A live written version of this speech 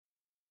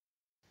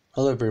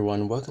Hello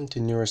everyone, welcome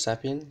to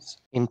Neurosapiens.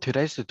 In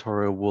today's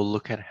tutorial, we'll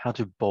look at how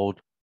to bold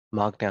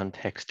Markdown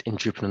text in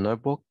Jupyter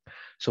Notebook.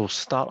 So we'll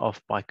start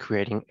off by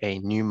creating a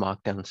new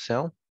Markdown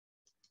cell,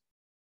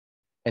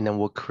 and then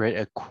we'll create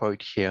a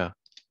quote here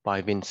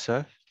by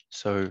Vinsurf.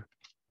 So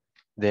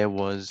there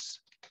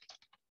was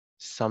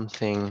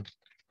something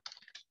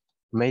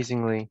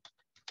amazingly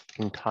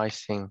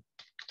enticing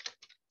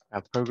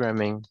about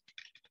programming.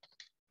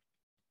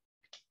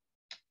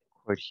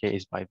 Quote here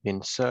is by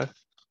Vinsurf.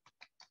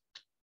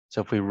 So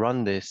if we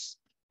run this,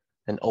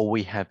 then all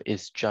we have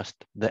is just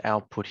the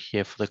output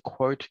here for the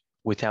quote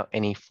without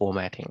any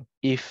formatting.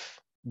 If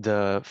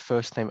the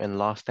first name and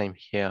last name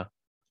here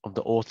of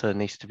the author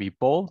needs to be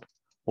bold,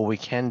 what we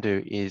can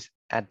do is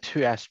add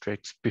 2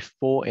 asterisks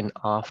before and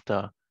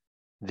after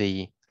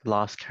the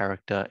last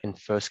character and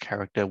first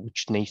character,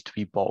 which needs to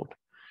be bold.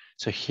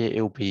 So here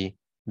it will be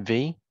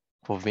V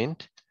for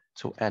Vint.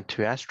 So we'll add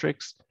 2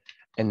 asterisks,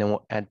 and then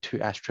we'll add 2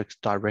 asterisks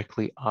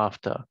directly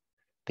after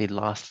the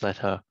last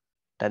letter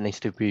that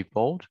needs to be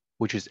bold,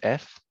 which is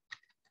F.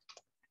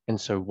 And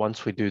so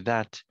once we do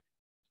that,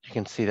 you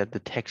can see that the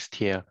text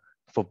here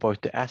for both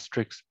the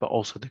asterisks, but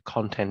also the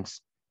contents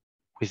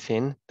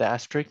within the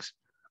asterisks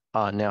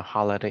are now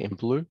highlighted in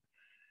blue.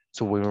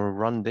 So when we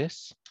run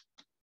this,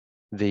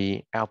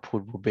 the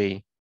output will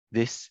be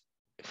this.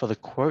 For the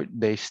quote,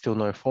 there's still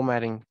no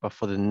formatting, but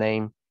for the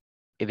name,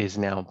 it is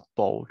now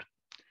bold.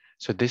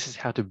 So this is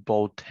how to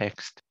bold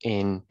text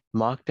in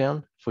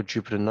Markdown for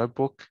Jupyter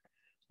Notebook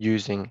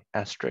using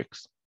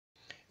asterisks.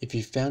 If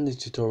you found this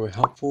tutorial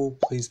helpful,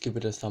 please give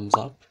it a thumbs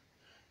up,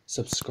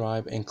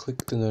 subscribe and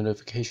click the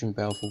notification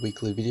bell for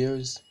weekly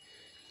videos.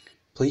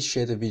 Please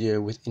share the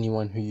video with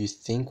anyone who you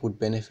think would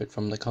benefit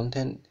from the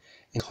content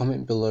and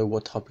comment below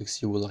what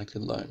topics you would like to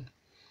learn.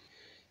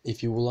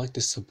 If you would like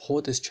to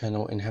support this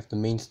channel and have the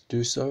means to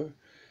do so,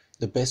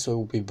 the best way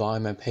will be via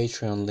my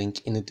Patreon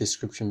link in the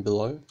description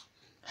below.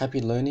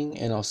 Happy learning,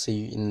 and I'll see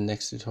you in the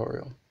next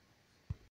tutorial.